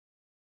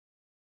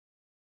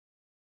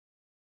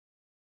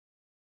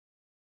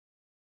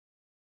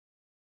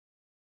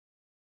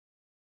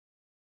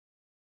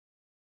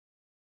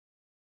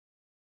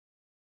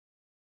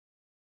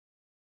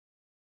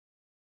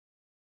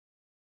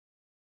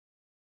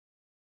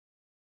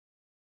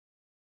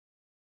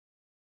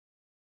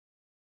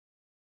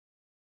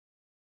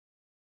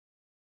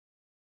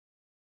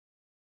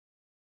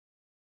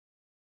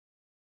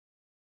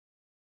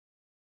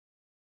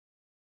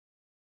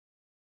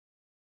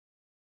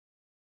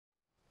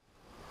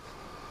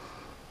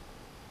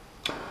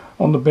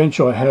On the bench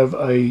I have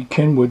a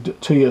Kenwood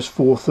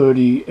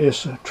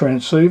TS-430S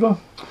transceiver.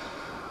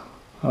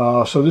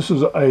 So this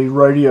is a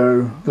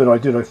radio that I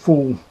did a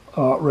full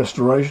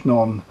restoration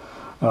on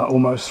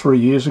almost 3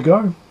 years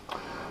ago.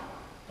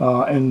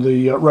 And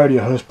the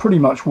radio has pretty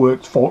much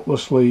worked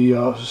faultlessly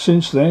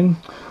since then.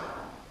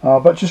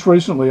 But just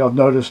recently I've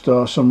noticed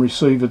some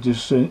receiver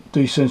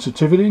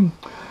desensitivity.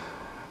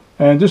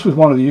 And this was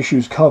one of the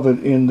issues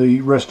covered in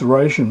the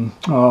restoration.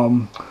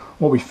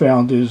 What we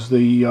found is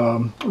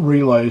the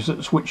relays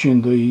that switch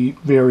in the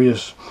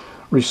various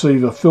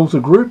receiver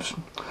filter groups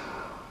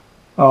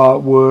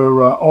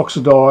were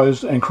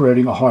oxidized and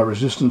creating a high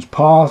resistance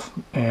path,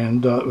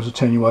 and it was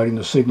attenuating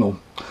the signal.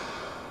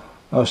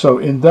 So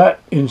in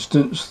that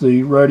instance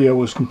the radio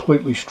was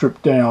completely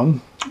stripped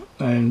down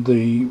and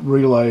the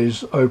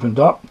relays opened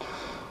up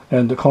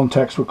and the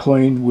contacts were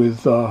cleaned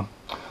with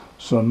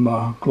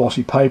some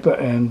glossy paper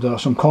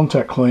and some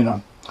contact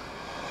cleaner.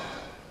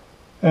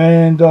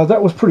 And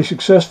that was pretty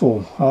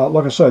successful.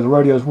 Like I say, the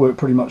radio's worked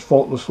pretty much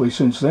faultlessly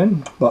since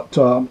then, but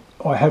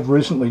I have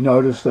recently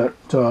noticed that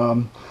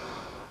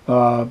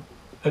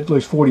at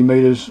least 40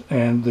 meters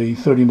and the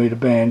 30 meter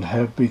band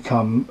have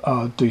become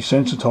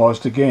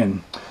desensitized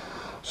again.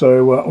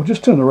 So I'll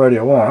just turn the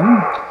radio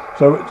on.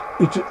 So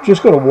it's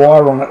just got a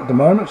wire on it at the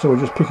moment, so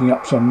we're just picking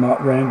up some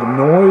random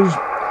noise.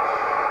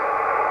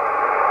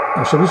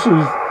 So this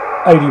is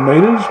 80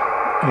 meters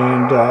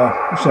and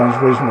it sounds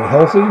reasonably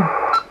healthy.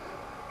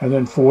 And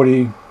then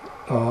 40,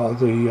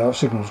 the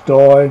signals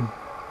die.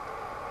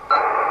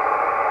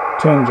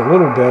 10's a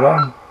little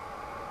better.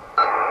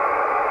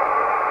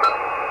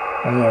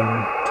 And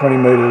then 20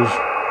 meters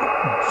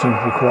seems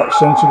to be quite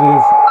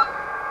sensitive.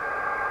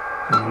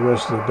 And the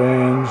rest of the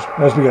bands,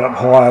 as we get up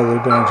higher, the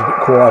band's a bit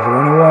quieter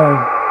anyway.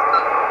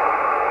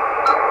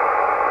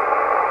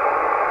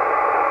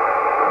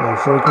 Low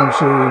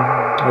frequency,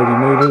 80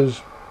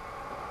 meters,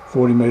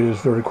 40 meters,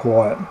 very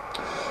quiet.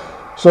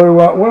 So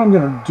what I'm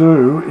going to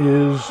do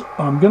is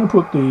I'm going to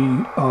put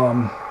the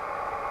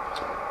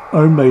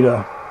ohm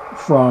meter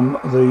from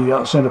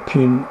the center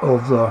pin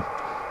of the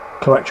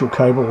coaxial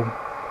cable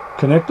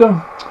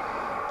connector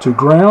to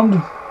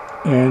ground,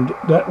 and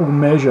that will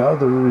measure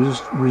the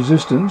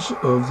resistance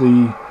of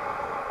the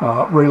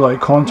relay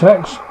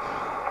contacts.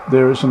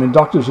 There are some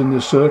inductors in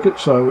this circuit,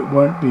 so it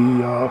won't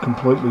be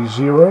completely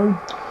zero,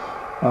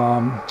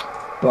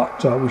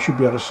 but we should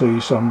be able to see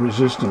some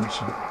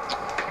resistance.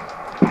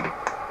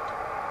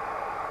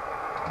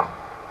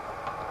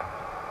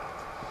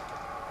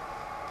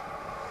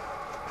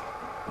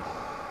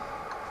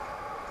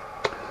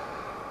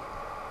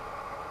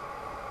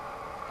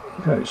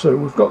 Okay, so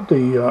we've got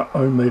the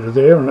ohm meter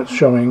there and it's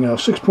showing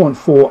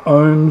 6.4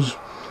 ohms.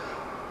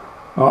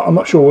 I'm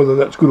not sure whether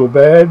that's good or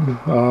bad.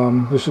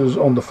 This is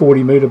on the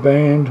 40 meter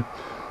band.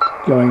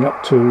 Going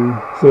up to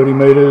 30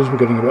 meters, we're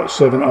getting about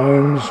 7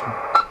 ohms.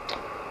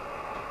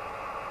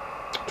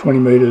 20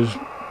 meters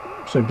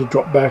seem to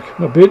drop back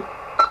a bit.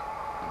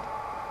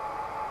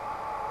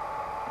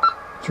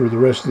 Through the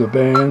rest of the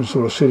band,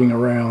 sort of sitting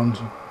around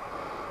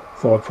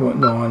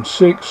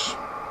 5.96.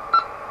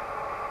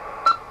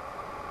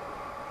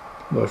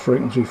 Low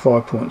frequency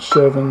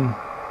 5.7,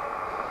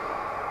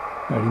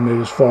 80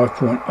 meters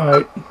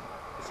 5.8,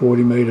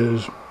 40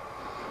 meters.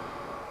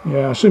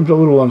 Yeah, it seems a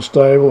little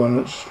unstable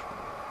and it's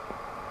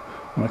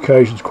on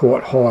occasions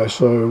quite high,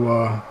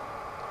 so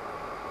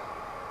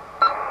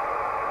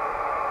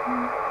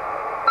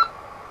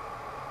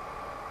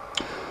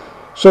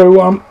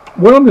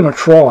what I'm going to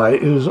try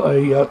is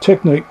a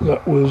technique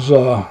that was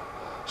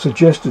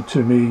suggested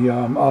to me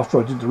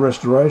after I did the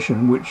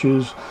restoration, which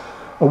is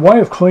a way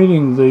of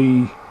cleaning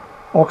the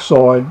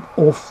oxide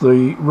off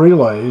the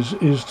relays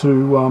is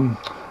to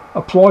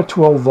apply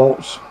 12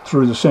 volts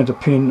through the center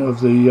pin of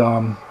the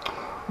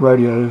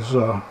radio's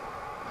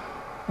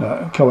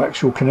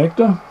coaxial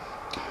connector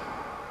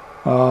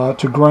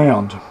to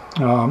ground,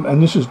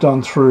 and this is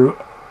done through,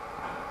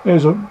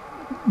 there's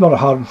not a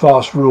hard and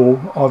fast rule.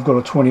 I've got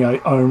a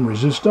 28 ohm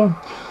resistor,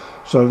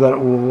 so that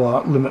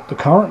will limit the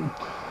current,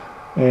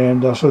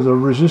 and so the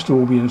resistor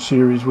will be in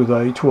series with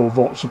a 12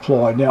 volt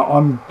supply. Now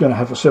I'm going to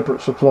have a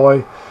separate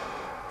supply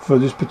for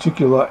this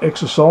particular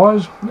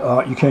exercise.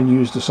 You can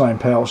use the same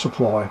power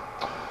supply.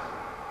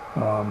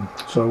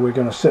 So we're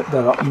going to set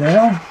that up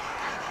now.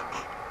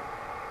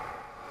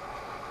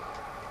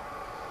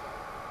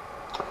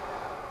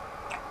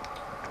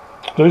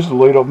 There's the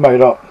lead I've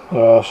made up.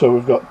 So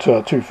we've got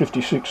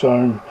 256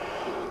 ohm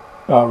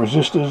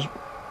resistors.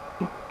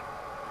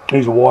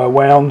 These are wire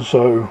wound,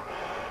 so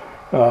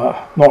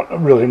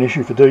not really an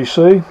issue for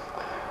DC,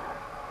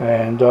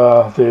 and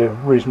they're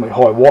reasonably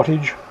high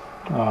wattage.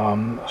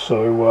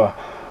 So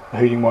the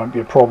heating won't be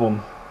a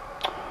problem.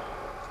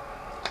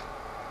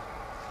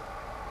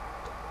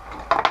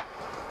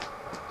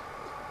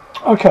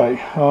 Okay,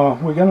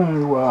 we're going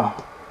to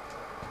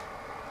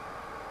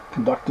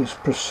conduct this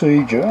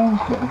procedure.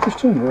 I'll just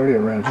turn the radio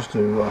around just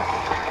to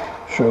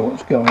show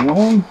what's going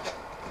on.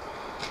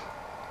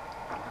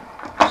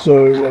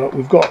 So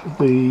we've got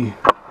the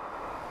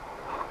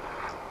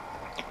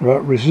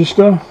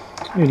resistor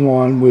in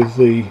line with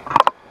the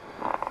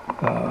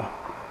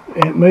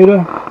amp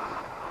meter.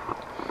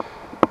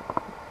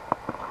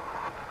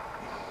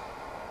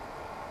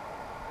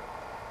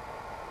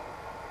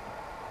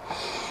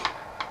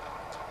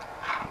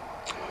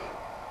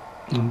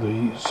 And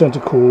the center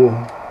core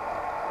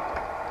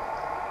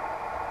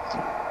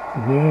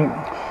there.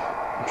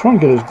 I'm trying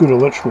to get as good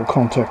electrical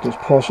contact as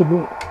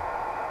possible.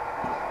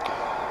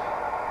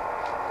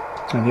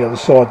 And the other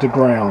side to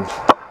ground.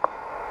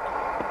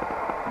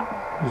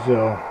 There's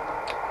our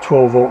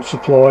 12 volt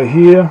supply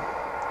here,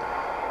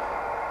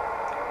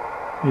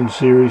 in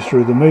series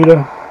through the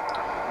meter,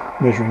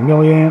 measuring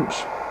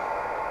milliamps.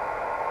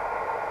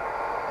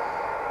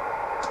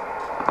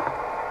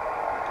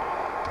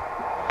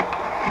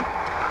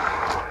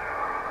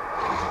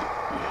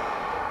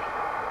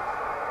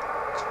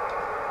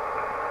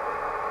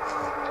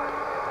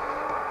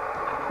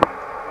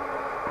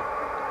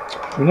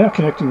 We're now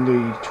connecting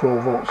the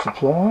 12 volt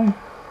supply.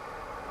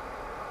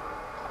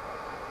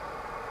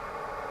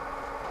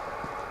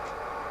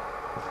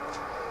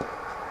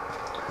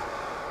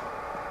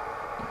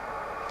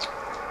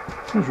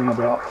 Measuring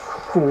about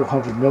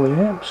 400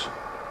 milliamps.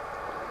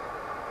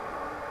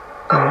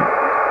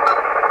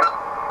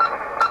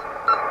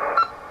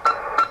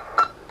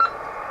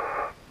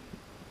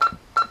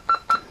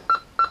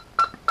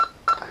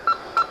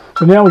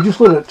 So now we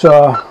just let it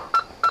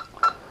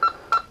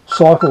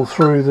cycle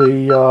through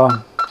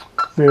the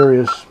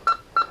various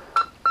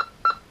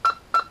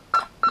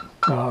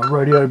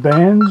radio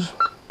bands.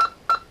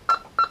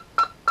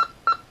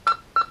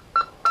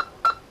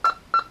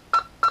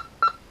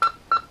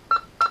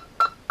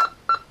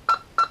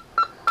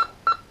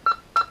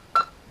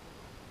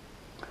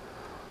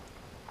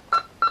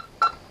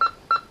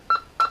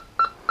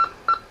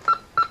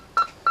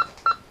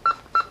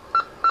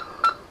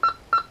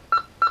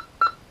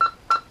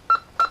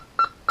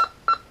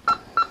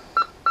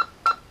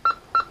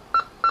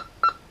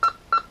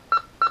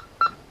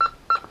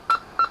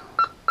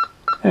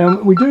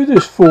 And we do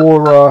this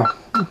for a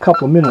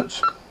couple of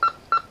minutes.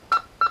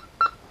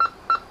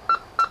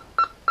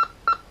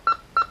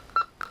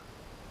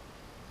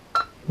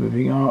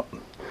 Moving up.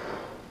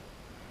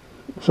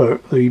 So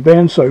the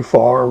bands so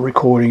far are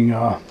recording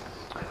you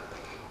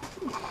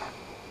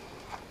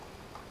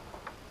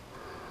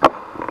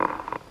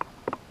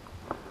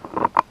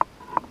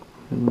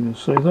can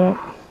see that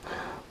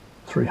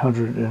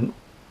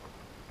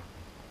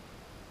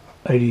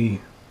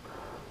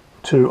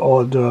 382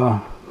 odd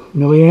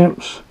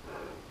milliamps.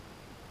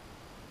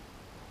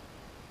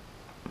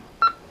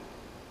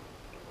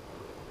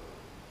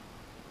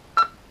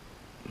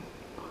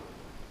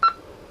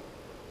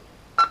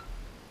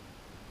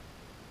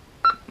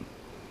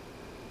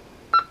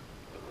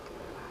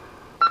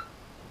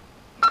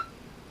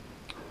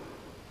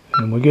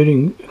 And we're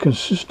getting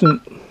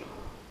consistent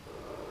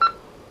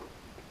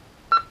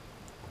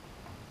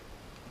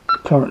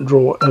current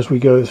draw as we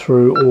go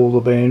through all the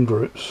band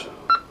groups.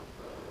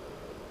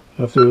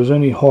 If there was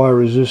any higher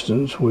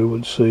resistance, we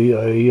would see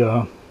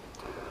a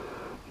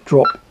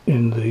drop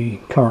in the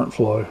current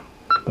flow,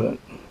 but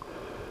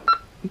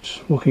it's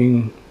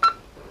looking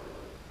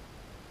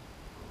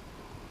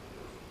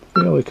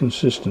fairly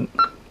consistent.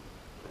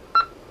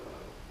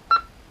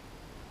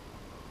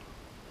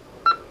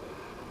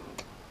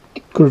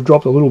 Could have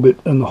dropped a little bit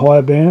in the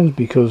higher bands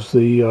because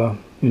the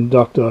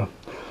inductor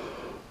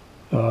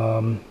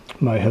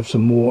may have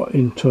some more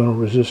internal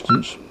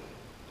resistance.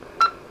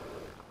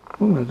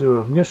 What I'm going to do,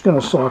 I'm just going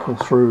to cycle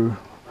through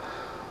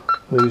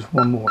these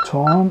one more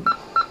time.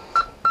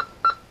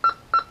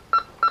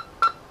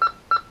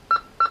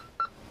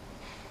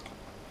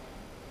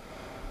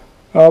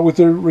 With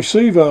the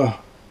receiver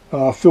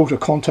filter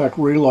contact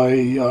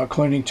relay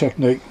cleaning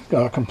technique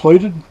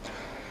completed,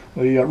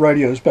 the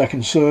radio is back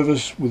in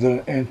service with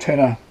an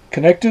antenna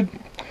connected,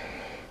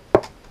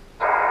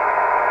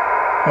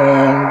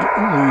 and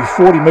the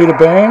 40 meter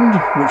band,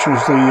 which was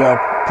the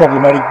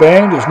problematic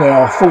band, is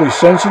now fully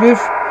sensitive.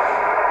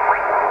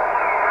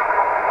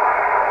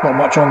 Not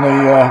much on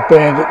the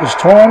band at this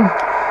time,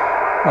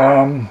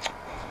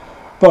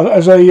 but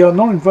as a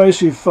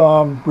non-invasive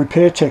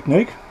repair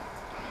technique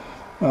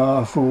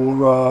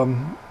for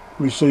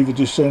receiver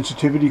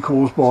dissensitivity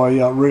caused by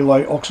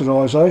relay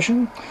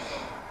oxidation,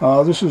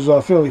 this is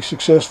a fairly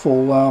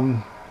successful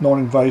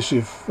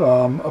non-invasive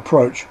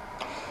approach.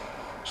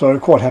 So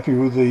quite happy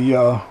with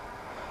the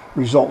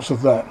results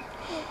of that.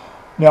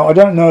 Now, I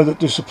don't know that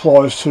this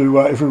applies to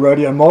every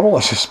radio model. I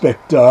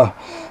suspect the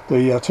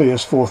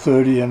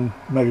TS-430 and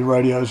maybe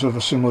radios of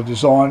a similar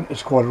design,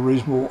 it's quite a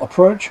reasonable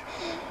approach,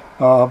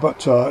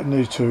 but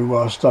need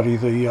to study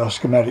the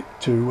schematic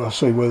to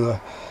see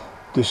whether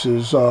this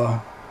is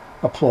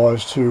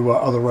applies to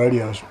other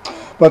radios.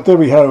 But there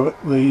we have it.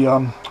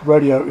 The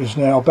radio is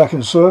now back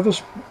in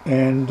service,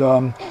 and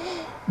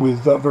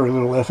with very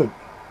little effort.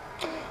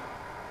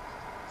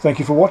 Thank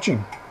you for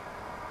watching.